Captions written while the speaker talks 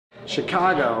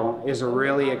Chicago is a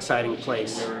really exciting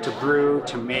place to brew,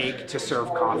 to make, to serve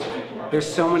coffee. There's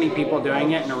so many people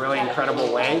doing it in a really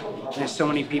incredible way. There's so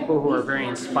many people who are very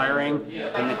inspiring,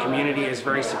 and the community is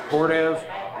very supportive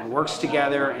and works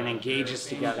together and engages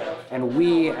together. And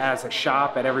we as a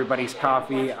shop at Everybody's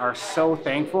Coffee are so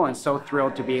thankful and so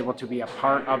thrilled to be able to be a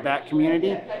part of that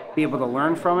community, be able to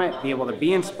learn from it, be able to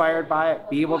be inspired by it,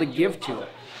 be able to give to it.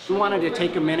 We wanted to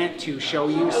take a minute to show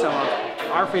you some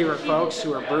of our favorite folks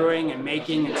who are brewing and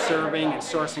making and serving and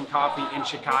sourcing coffee in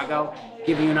Chicago,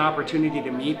 give you an opportunity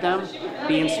to meet them,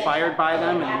 be inspired by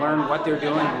them, and learn what they're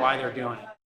doing and why they're doing it.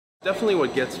 Definitely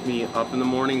what gets me up in the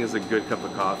morning is a good cup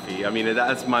of coffee. I mean,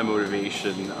 that's my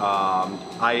motivation.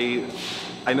 I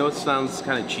know it sounds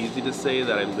kind of cheesy to say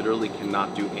that I literally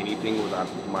cannot do anything without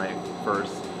my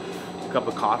first cup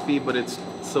of coffee, but it's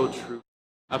so true.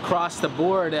 Across the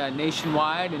board,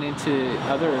 nationwide and into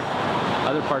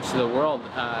other parts of the world,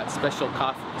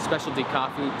 specialty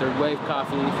coffee, third wave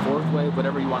coffee, fourth wave,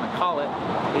 whatever you want to call it,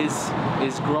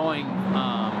 is growing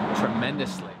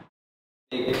tremendously.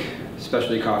 Make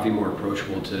specialty coffee more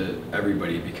approachable to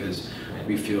everybody, because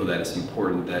we feel that it's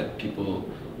important that people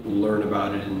learn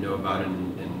about it and know about it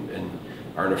and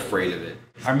aren't afraid of it.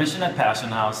 Our mission at Passion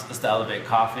House is to elevate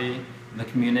coffee, the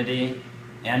community,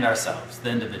 and ourselves, the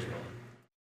individual.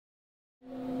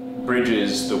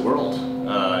 Bridges the world.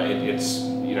 It's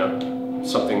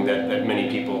something that many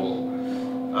people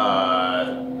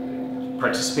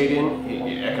participate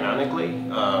in economically,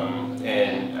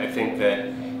 and I think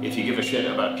that if you give a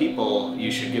shit about people,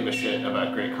 you should give a shit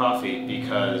about great coffee,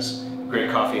 because great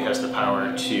coffee has the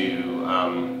power to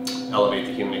elevate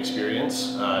the human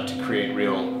experience, to create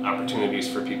real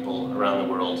opportunities for people around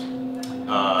the world,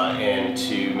 and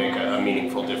to make a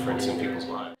meaningful difference in people's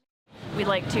lives. We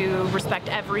like to respect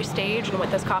every stage and what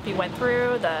this coffee went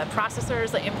through, the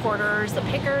processors, the importers, the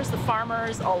pickers, the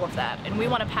farmers, all of that. And we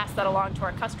want to pass that along to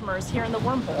our customers here in the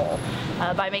Wormhole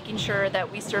by making sure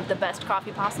that we serve the best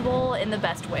coffee possible in the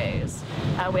best ways.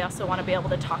 We also want to be able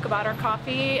to talk about our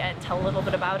coffee and tell a little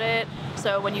bit about it.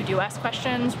 So when you do ask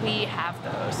questions, we have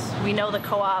those. We know the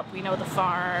co-op, we know the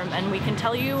farm, and we can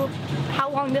tell you how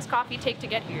long this coffee take to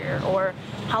get here, or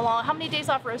how many days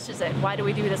off roast is it? Why do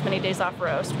we do this many days off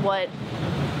roast? What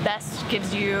best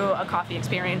gives you a coffee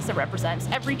experience that represents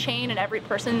every chain and every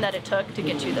person that it took to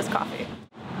get you this coffee.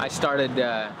 I started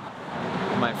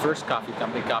my first coffee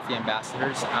company, Coffee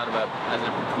Ambassadors, out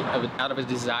of a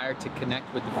desire to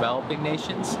connect with developing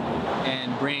nations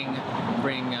and bring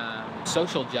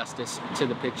social justice to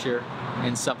the picture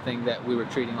in something that we were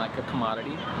treating like a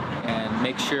commodity, and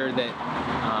make sure that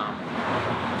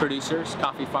producers,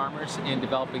 coffee farmers in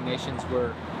developing nations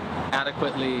were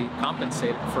adequately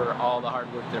compensated for all the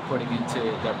hard work they're putting into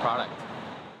their product.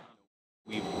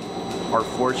 We are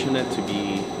fortunate to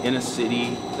be in a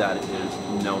city that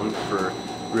is known for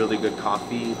really good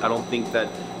coffee. I don't think that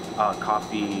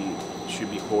coffee should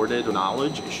be hoarded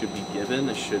knowledge. It should be given,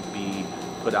 it should be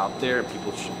put out there, and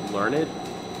people should learn it.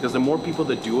 Because the more people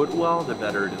that do it well, the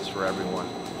better it is for everyone.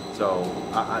 So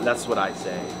that's what I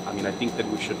say. I mean, I think that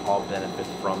we should all benefit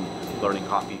from learning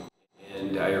coffee.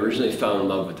 And I originally fell in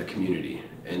love with the community.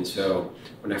 And so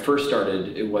when I first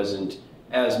started, it wasn't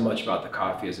as much about the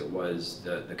coffee as it was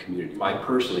the community. I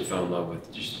personally fell in love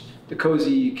with just the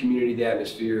cozy community, the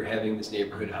atmosphere, having this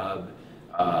neighborhood hub.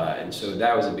 And so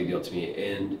that was a big deal to me.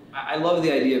 And I love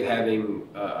the idea of having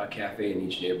a cafe in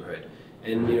each neighborhood.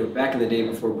 And back in the day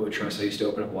before Truss, I used to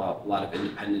open up a lot of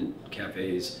independent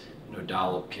cafes,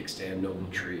 Dollop, Kickstand, Noble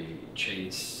Tree,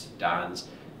 Chase, Don's.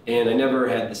 And I never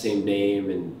had the same name,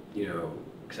 and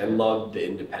because I loved the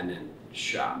independent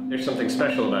shop. There's something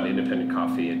special about independent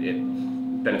coffee.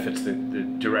 It benefits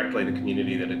directly the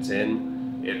community that it's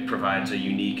in. It provides a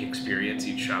unique experience.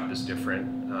 Each shop is different,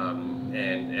 and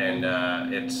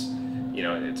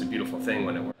it's a beautiful thing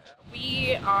when it works.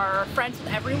 We are friends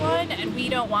with everyone, and we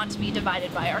don't want to be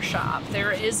divided by our shop.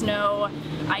 There is no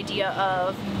idea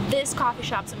of this coffee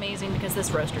shop's amazing because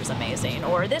this roaster's amazing,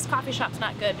 or this coffee shop's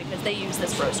not good because they use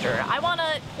this roaster. I want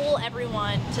to pull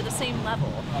everyone to the same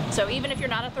level. So even if you're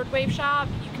not a third wave shop,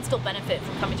 you can still benefit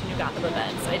from coming to New Gotham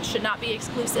events. It should not be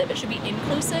exclusive. It should be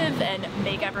inclusive and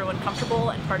make everyone comfortable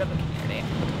and part of a community.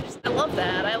 I love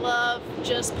that. I love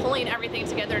just pulling everything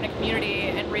together in a community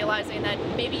and realizing that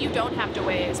maybe you don't have to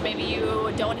waste. Maybe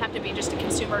you don't have to be just a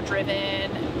consumer-driven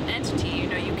entity.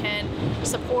 You can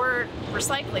support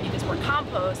recycling, you can support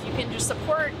compost, you can just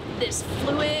support this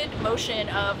fluid motion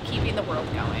of keeping the world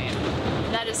going.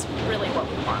 That is really what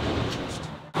we want.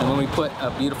 And when we put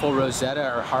a beautiful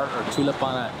rosetta or heart or tulip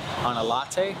on a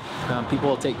latte, people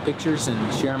will take pictures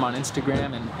and share them on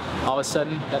Instagram, and all of a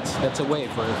sudden that's a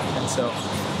wave. And so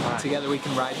together we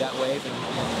can ride that wave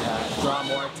and draw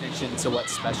more attention to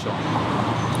what's special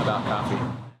about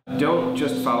coffee. Don't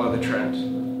just follow the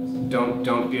trend.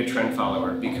 Don't be a trend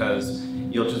follower, because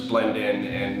you'll just blend in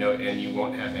and you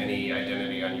won't have any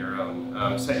identity on your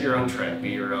own. Set your own trend,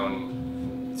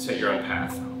 set your own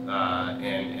path,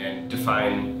 and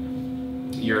define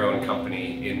your own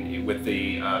company with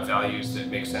the values that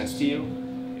make sense to you,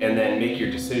 and then make your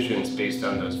decisions based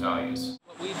on those values.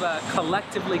 We've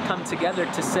collectively come together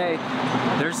to say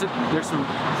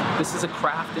this is a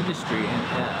craft industry,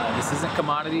 and this isn't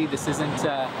commodity. This isn't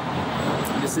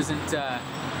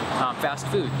fast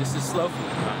food. This is slow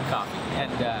food coffee,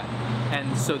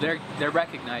 and so they're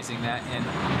recognizing that.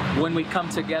 And when we come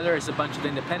together as a bunch of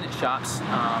independent shops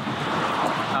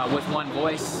with one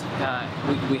voice,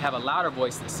 we have a louder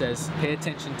voice that says, pay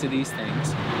attention to these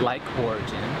things, like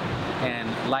origin, and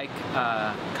like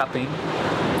cupping,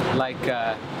 like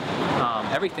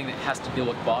everything that has to deal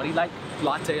with quality, like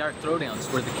latte art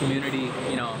throwdowns, where the community,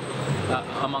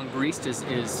 among baristas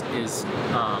is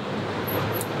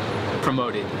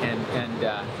promoted,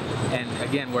 and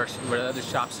again, where other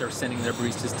shops are sending their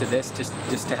baristas to this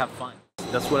just to have fun.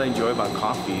 That's what I enjoy about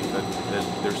coffee,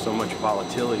 that there's so much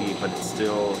volatility, but it's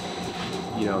still,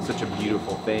 such a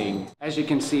beautiful thing. As you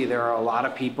can see, there are a lot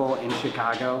of people in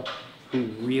Chicago who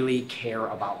really care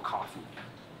about coffee.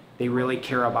 They really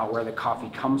care about where the coffee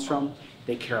comes from.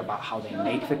 They care about how they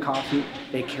make the coffee.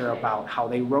 They care about how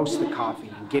they roast the coffee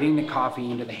and getting the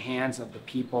coffee into the hands of the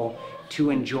people to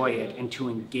enjoy it and to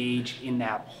engage in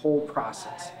that whole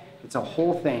process. It's a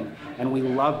whole thing, and we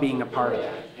love being a part of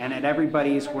that. And at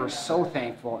Everybody's, we're so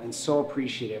thankful and so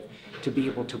appreciative to be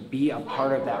able to be a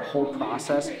part of that whole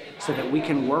process, so that we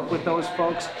can work with those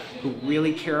folks who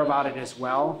really care about it as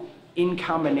well, in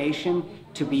combination,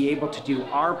 to be able to do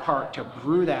our part to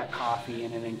brew that coffee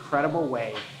in an incredible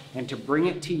way and to bring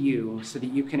it to you so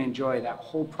that you can enjoy that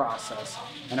whole process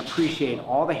and appreciate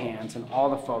all the hands and all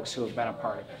the folks who have been a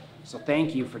part of it. So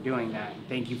thank you for doing that, and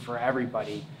thank you for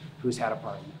everybody who's had a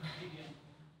part in it.